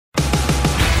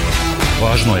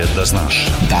Važno je da znaš.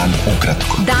 Dan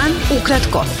ukratko. Dan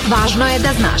ukratko. Važno je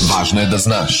da znaš. Važno je da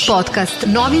znaš. Podcast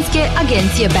novinske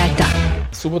agencije Beta.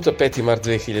 Subota 5. mart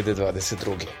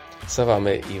 2022. Sa vama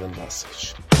je Ivan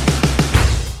Vasović.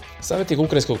 Savjetnik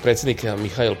ukrajinskog predsjednika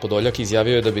Mihail Podoljak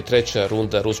izjavio je da bi treća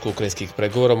runda rusko-ukrajinskih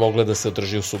pregovora mogla da se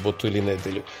održi u subotu ili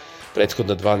nedelju.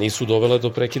 Prethodna dva nisu dovela do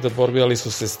prekida borbe, ali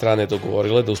su se strane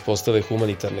dogovorile da uspostave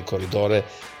humanitarne koridore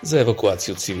za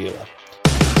evakuaciju civila.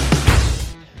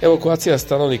 Evakuacija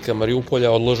stanovnika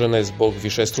Mariupolja odložena je zbog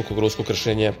višestrukog ruskog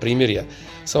kršenja primirja,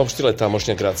 saopštila je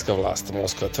tamošnja gradska vlast.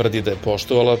 Moskva tvrdi da je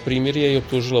poštovala primirje i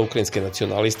optužila ukrajinske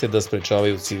nacionaliste da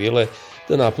sprečavaju civile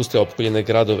da napuste opkoljene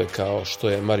gradove kao što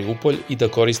je Mariupolj i da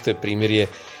koriste primirje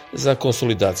za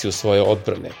konsolidaciju svoje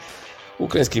odbrane.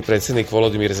 Ukrajinski predsjednik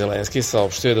Volodimir Zelenski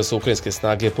saopštio je da su ukrajinske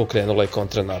snage pokrenule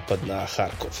kontranapad na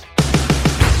Harkov.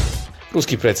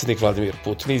 Ruski predsjednik Vladimir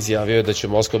Putin izjavio je da će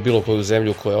Moskva bilo koju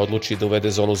zemlju koja odluči da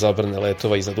uvede zonu zabrane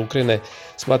letova iznad Ukrajine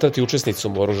smatrati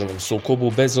učesnicom u oružanom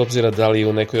sukobu bez obzira da li je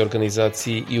u nekoj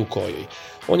organizaciji i u kojoj.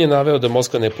 On je naveo da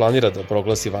Moskva ne planira da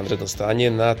proglasi vanredno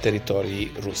stanje na teritoriji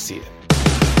Rusije.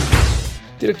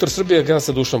 Direktor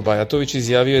Srbijagasa Dušan Bajatović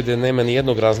izjavio je da nema ni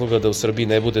jednog razloga da u Srbiji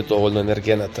ne bude dovoljno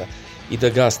energenata i da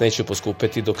gas neće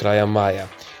poskupeti do kraja maja.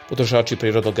 Potrošači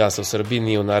prirodnog gasa u Srbiji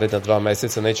ni u naredna 2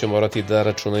 meseca neće morati da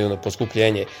računaju na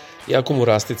poskupljenje, iako mu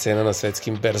raste cena na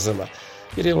svetskim berzama,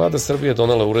 jer je vlada Srbije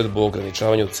donela uredbu o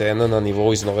ograničavanju cena na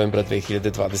nivou iz novembra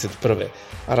 2021.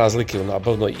 A razlike u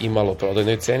nabavnoj i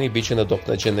maloprodajnoj ceni biće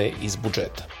nadoknađene iz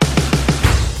budžeta.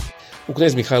 U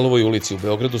Knez Mihajlovoj ulici u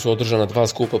Beogradu su održana 2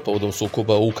 skupa povodom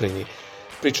sukoba u Ukrajini,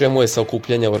 pri čemu je sa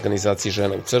okupljanja u organizaciji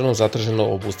Žena u crnom zatraženo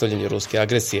obustavljanje ruske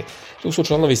agresije, dok su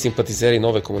članovi simpatizeri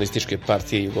nove komunističke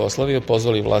partije Jugoslavije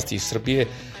pozvali vlasti iz Srbije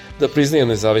da priznaju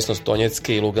nezavisnost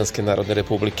Donjecke i Luganske narodne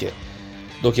republike.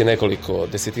 Dok je nekoliko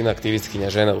desetina aktivistkinja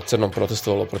Žena u crnom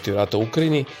protestovalo protiv rata u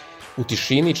Ukrajini, u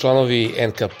tišini članovi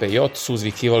NKPJ su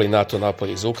uzvikivali NATO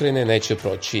napolje iz Ukrajine, neće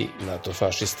proći NATO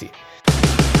fašisti.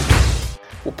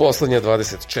 U poslednja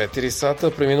 24 sata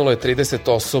preminulo je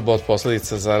 30 osoba od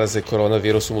posledica zaraze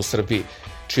koronavirusom u Srbiji,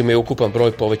 čime je ukupan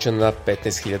broj povećan na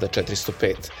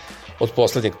 15.405. Od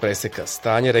poslednjeg preseka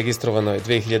stanja registrovano je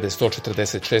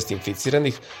 2146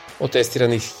 inficiranih, od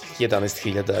testiranih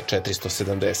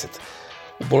 11.470.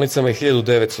 U bolnicama je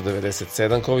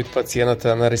 1997 COVID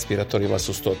pacijenata, na respiratorima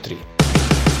su 103.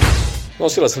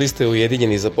 Nosilac liste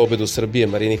Ujedinjeni za pobedu Srbije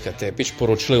Marinika Tepić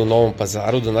poručila je u Novom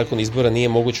Pazaru da nakon izbora nije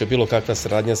moguća bilo kakva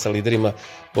saradnja sa liderima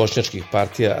bošnjačkih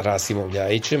partija Rasimom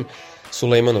Ljajićem,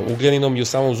 Sulejmanom Ugljaninom i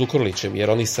Usamom Zukorlićem, jer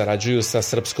oni sarađuju sa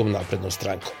Srpskom naprednom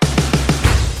strankom.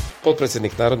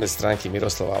 Potpredsednik Narodne stranke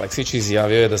Miroslav Aleksić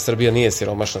izjavio je da Srbija nije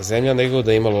siromašna zemlja, nego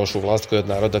da ima lošu vlast koja od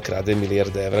naroda krade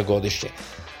milijarde evra godišnje.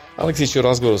 Aleksić je u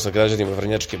razgovoru sa građanima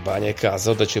Vrnjačke Banje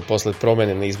kazao da će posle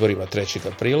promene na izborima 3.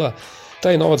 aprila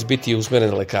taj novac biti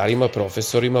usmeren lekarima,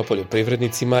 profesorima,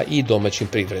 poljoprivrednicima i domaćim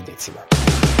privrednicima.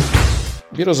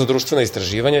 Biro za društvena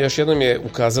istraživanja još jednom je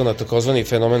ukazao na takozvani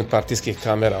fenomen partijskih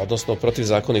kamera, odnosno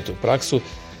protivzakonitu praksu,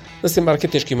 da se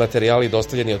marketinški materijali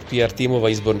dostavljeni od PR timova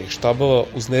izbornih štabova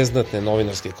uz neznatne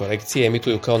novinarske korekcije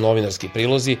emituju kao novinarski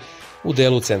prilozi u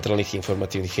delu centralnih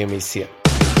informativnih emisija.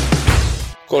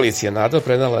 Koalicija NADA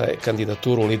predala je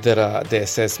kandidaturu lidera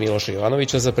DSS Miloša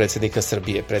Jovanovića za predsjednika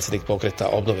Srbije. Predsjednik pokreta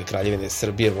Obnove Kraljevine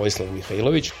Srbije Vojislav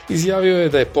Mihajlović izjavio je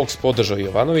da je POKS podržao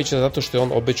Jovanovića zato što je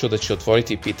on obećao da će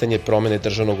otvoriti pitanje promene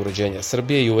državnog uređenja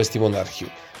Srbije i uvesti monarhiju.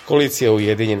 Koalicija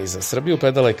Ujedinjeni za Srbiju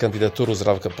predala je kandidaturu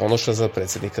Zdravka Ponoša za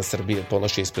predsjednika Srbije.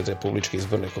 Ponoš je ispred Republičke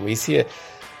izborne komisije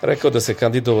rekao da se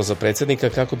kandidovao za predsjednika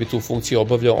kako bi tu funkciju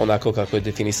obavljao onako kako je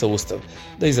definisao Ustav,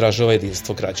 da izražava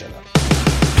jedinstvo građana.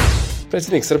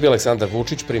 Predsjednik Srbije Aleksandar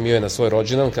Vučić primio je na svoj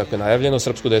rođendan, kako je najavljeno,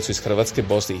 srpsku decu iz Hrvatske,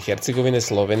 Bosne i Hercegovine,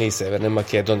 Slovenije i Severne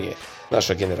Makedonije.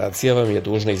 Naša generacija vam je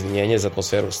dužna izvinjenje za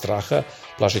atmosferu straha,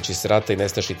 plašeći se rata i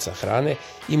nestašica hrane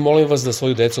i molim vas da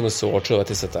svoju decu ne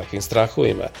suočavate sa takvim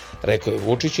strahovima, rekao je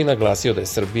Vučić i naglasio da je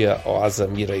Srbija oaza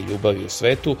mira i ljubavi u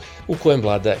svetu u kojem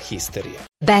vlada histerija.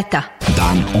 Beta.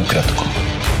 Dan ukratko.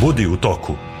 Budi u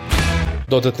toku.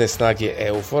 Dodatne snage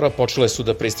EUFOR-a počele su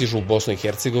da pristižu u Bosnu i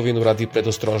Hercegovinu radi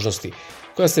predostrožnosti,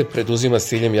 koja se preduzima s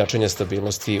ciljem jačanja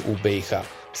stabilnosti u BiH.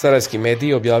 Sarajevski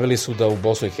mediji objavili su da u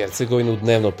Bosnu i Hercegovinu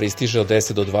dnevno pristiže od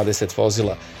 10 do 20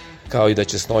 vozila, kao i da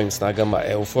će s novim snagama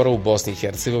EUFOR-a u Bosni i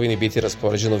Hercegovini biti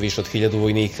raspoređeno više od 1000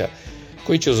 vojnika,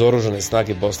 koji će uz oružane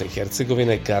snage Bosne i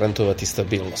Hercegovine garantovati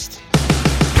stabilnost.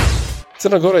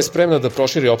 Crna Gora je spremna da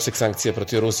proširi opseg sankcija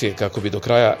protiv Rusije kako bi do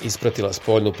kraja ispratila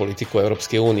spoljnu politiku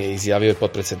Evropske unije, izjavio je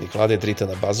potpredsednik vlade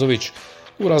Dritan Abazović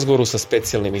u razgovoru sa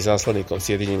specijalnim izaslanikom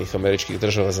Sjedinjenih Američkih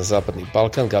Država za Zapadni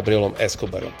Balkan Gabrielom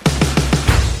Escobarom.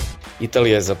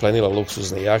 Italija je zaplenila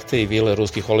luksuzne jahte i vile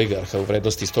ruskih oligarha u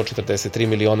vrednosti 143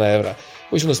 miliona evra,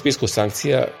 koji su na spisku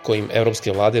sankcija kojim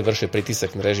evropske vlade vrše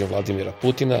pritisak na režim Vladimira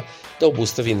Putina da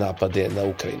obustavi napade na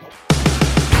Ukrajinu.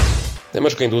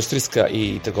 Nemačka industrijska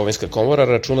i trgovinska komora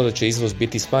računa da će izvoz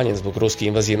biti smanjen zbog ruske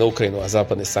invazije na Ukrajinu, a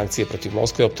zapadne sankcije protiv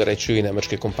Moskve opterećuju i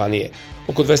nemačke kompanije.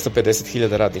 Oko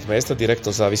 250.000 radnih mesta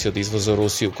direktno zavisi od izvoza u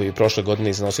Rusiju, koji je prošle godine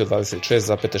iznosio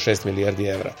 26,6 milijardi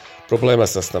evra. Problema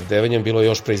sa snabdevanjem bilo je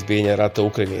još pre izbijanja rata u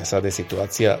Ukrajini, a sada je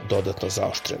situacija dodatno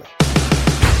zaoštrena.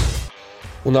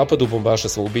 U napadu bombaša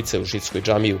samoubice u šitskoj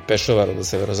džamiji u Pešavaru na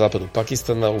severozapadu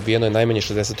Pakistana ubijeno je najmanje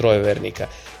 63 vernika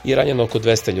i ranjeno oko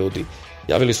 200 ljudi.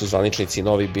 Javili su zvaničnici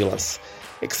novi bilans.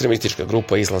 Ekstremistička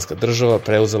grupa Islamska država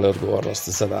preuzela je odgovornost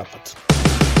za napad.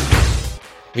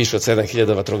 Više od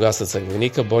 7.000 vatrogasaca i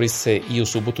vojnika bori se i u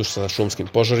subotu sa šumskim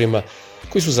požarima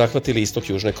koji su zahvatili istok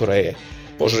Južne Koreje.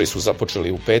 Požari su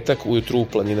započeli u petak ujutru u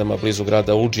planinama blizu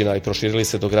grada Uđina i proširili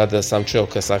se do grada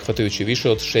Samčeoka, zahvatajući više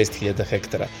od 6.000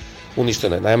 hektara.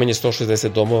 Uništeno je najmanje 160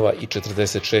 domova i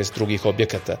 46 drugih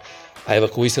objekata, a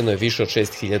evakuisano je više od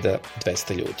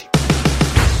 6.200 ljudi.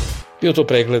 Bio to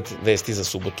pregled vesti za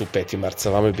subotu 5. marta.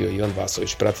 Vama je bio Ivan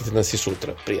Vasović. Pratite nas i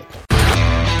sutra. Prijatno.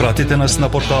 Pratite nas na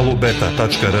portalu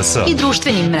beta.rs I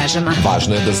društvenim mrežama.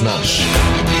 Važno je da znaš.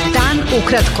 Dan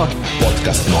ukratko.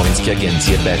 Podcast novinske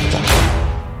agencije Beta.